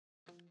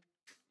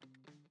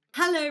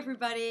Hello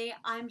everybody,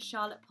 I'm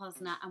Charlotte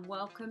Posner and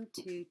welcome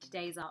to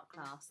today's art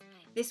class.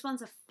 This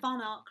one's a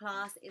fun art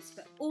class, it's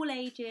for all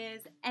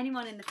ages,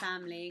 anyone in the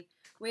family.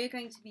 We're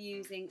going to be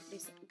using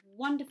this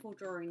wonderful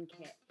drawing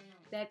kit.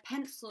 They're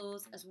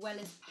pencils as well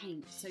as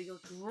paint, so you're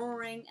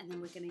drawing and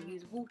then we're going to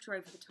use water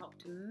over the top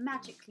to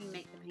magically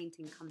make the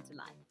painting come to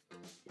life.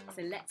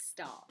 So let's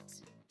start.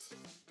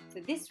 So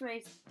this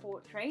is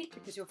portrait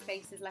because your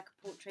face is like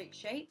a portrait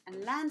shape,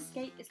 and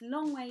landscape is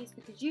long ways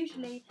because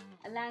usually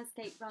a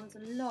landscape runs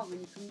along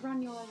and you can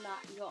run your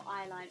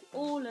eye line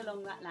all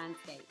along that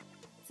landscape.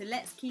 So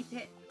let's keep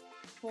it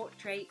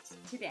portrait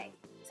today.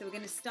 So we're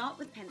going to start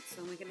with pencil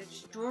and we're going to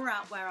just draw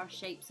out where our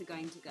shapes are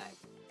going to go.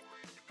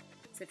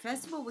 So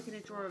first of all we're going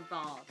to draw a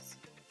vase.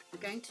 We're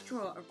going to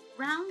draw a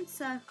round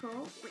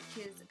circle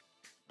which is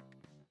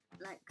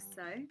like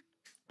so.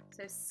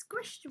 So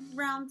squished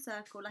round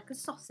circle like a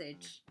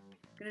sausage.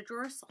 You're going to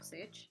draw a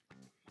sausage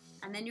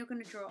and then you're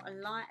going to draw a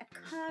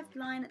curved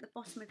line at the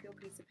bottom of your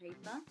piece of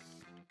paper,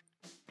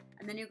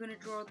 and then you're going to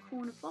draw a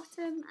corner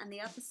bottom and the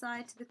other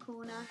side to the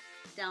corner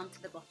down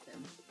to the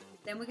bottom.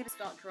 Then we're going to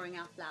start drawing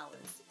our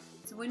flowers.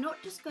 So we're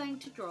not just going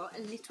to draw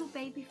a little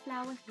baby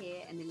flower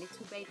here and a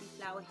little baby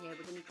flower here,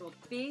 we're going to draw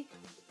big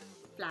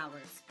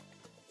flowers.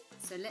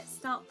 So let's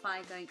start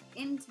by going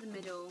into the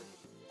middle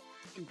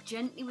and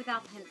gently with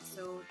our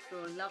pencil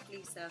draw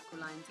lovely circle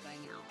lines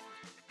going out,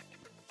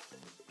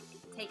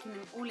 taking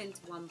them all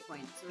into one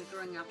point. So we're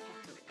drawing our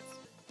petals,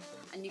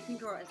 and you can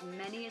draw as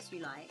many as you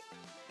like.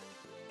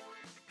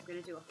 I'm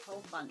going to do a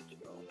whole bunch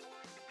draw.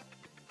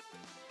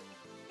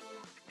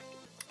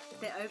 If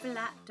they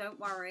overlap, don't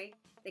worry,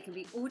 they can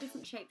be all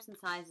different shapes and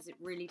sizes, it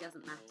really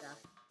doesn't matter.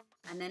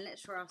 And then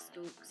let's draw our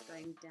stalks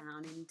going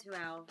down into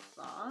our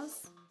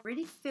vase.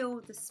 Really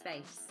fill the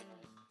space.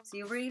 So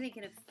you're really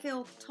going to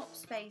fill the top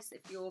space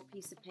of your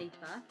piece of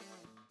paper.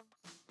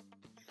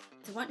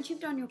 So once you've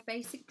done your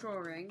basic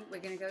drawing, we're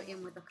going to go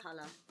in with the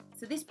colour.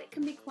 So this bit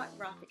can be quite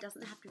rough, it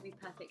doesn't have to be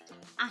perfect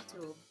at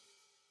all.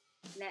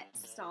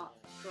 Let's start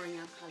drawing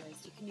our colours.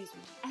 You can use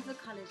whichever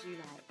colours you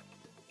like.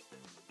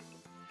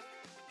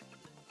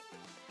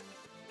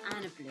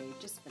 And a blue,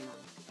 just for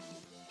luck.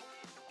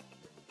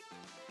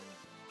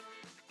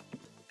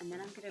 And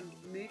then I'm going to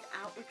move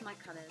out with my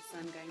colours, so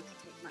I'm going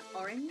to take my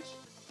orange,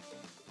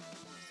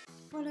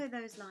 follow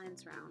those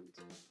lines round.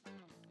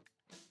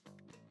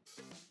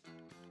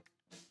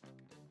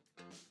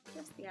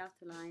 Just the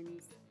outer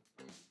lines.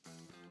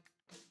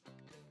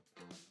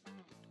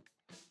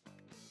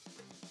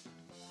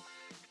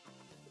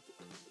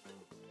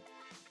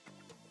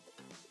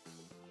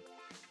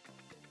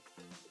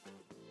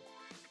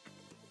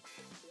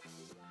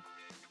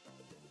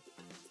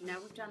 So now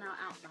we've done our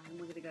outline,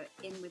 we're going to go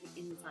in with the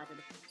inside of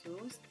the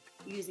petals,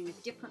 using a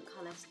different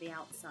colour to the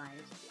outside.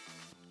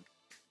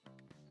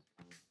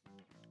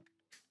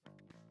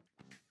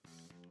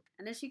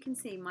 And as you can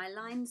see, my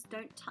lines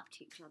don't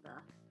touch each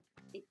other.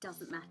 It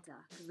doesn't matter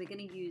because we're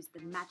going to use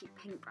the magic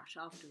paintbrush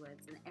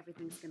afterwards and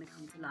everything's going to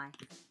come to life.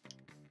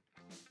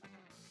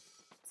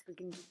 So we're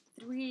going to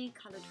do 3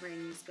 coloured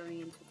rings going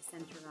into the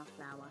centre of our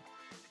flower.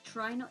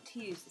 Try not to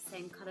use the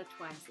same colour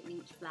twice in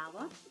each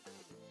flower.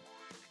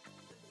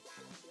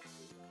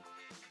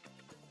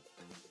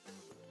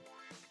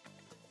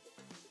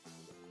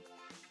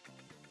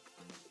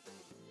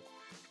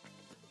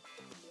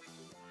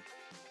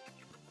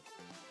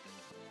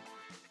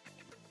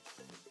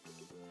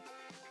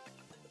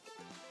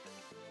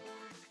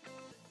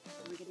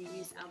 We're going to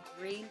use our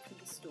green for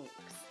the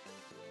stalks.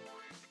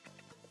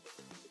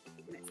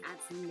 Let's add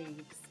some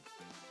leaves.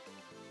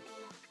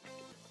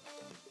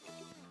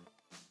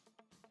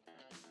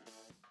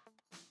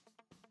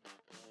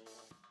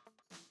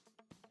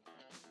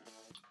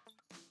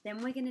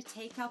 Then we're going to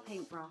take our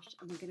paintbrush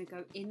and we're going to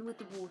go in with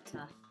the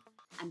water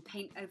and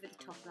paint over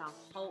the top of our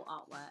whole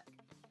artwork.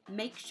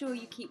 Make sure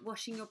you keep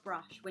washing your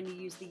brush when you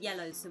use the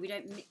yellows so we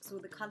don't mix all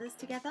the colours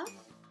together.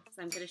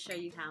 So I'm going to show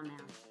you how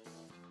now.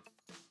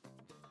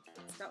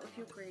 Start with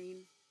your green,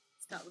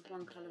 start with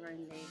one colour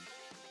only,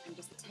 and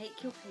just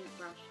take your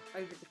paintbrush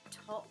over the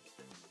top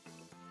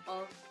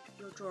of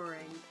your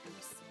drawing and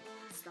just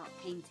start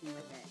painting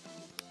with it.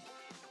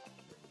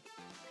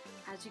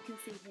 As you can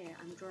see here,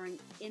 I'm drawing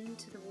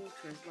into the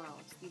water as well,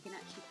 so you can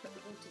actually put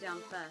the water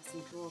down first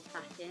and draw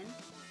back in.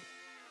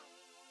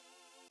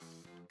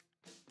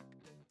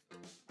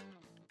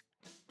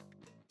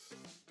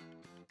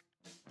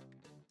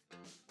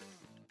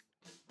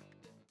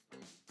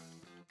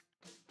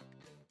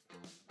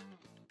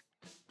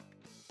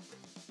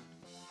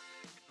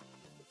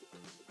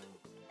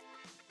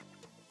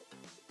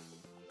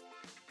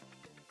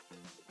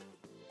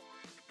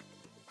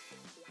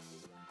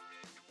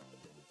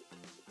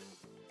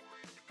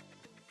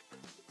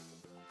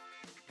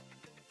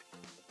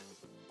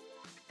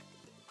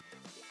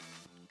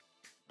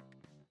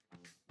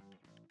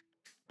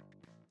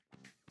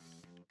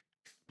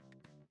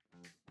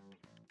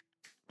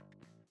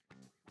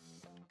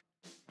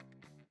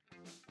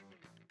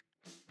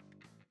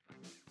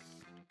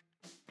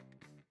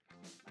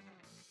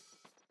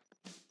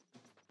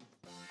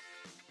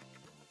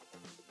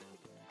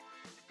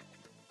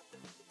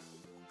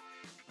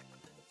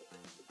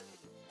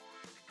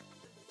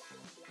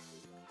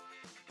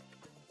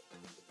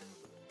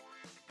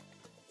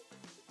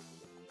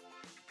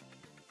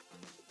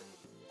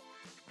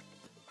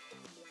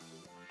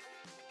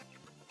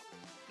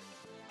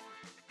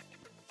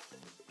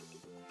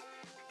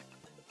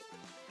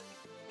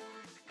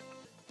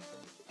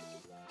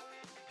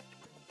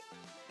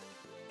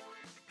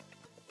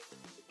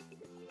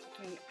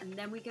 and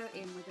then we go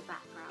in with the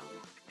background.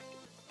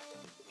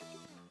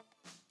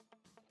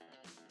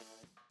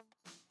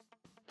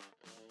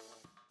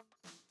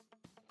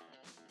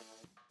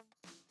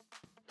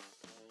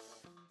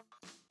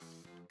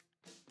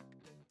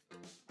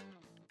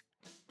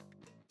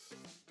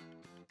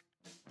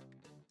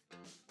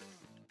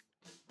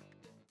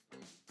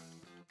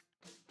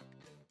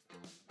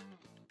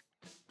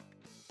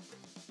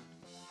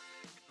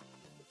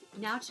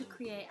 Now to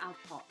create our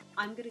pot,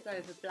 I'm going to go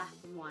over black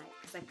and white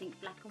because I think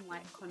black and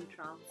white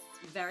contrasts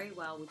very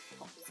well with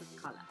pops of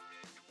colour.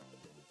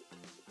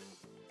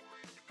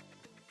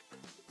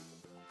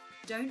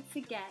 Don't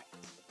forget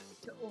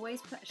to always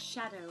put a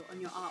shadow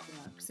on your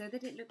artwork so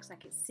that it looks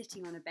like it's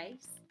sitting on a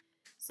base.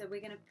 So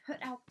we're going to put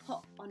our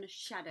pot on a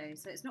shadow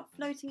so it's not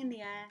floating in the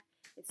air,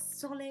 it's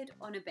solid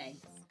on a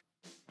base.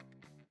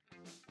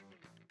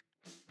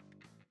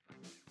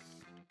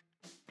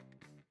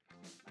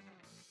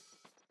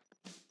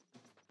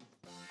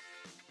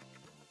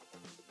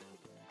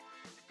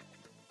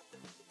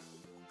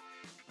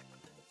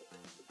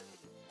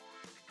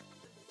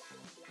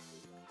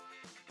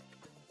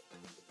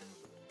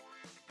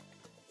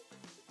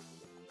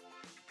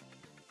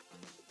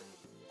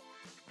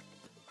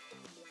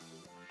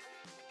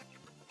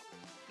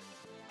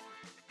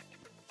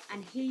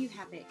 And here you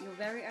have it, your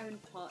very own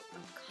pot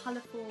of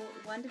colourful,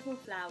 wonderful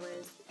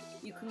flowers.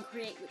 You can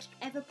create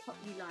whichever pot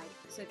you like.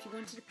 So if you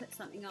wanted to put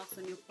something else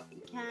on your pot,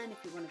 you can. If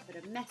you want to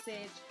put a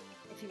message,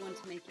 if you want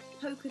to make it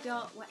polka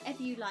dot,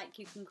 whatever you like,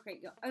 you can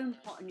create your own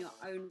pot and your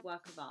own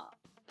work of art.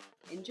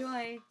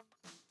 Enjoy!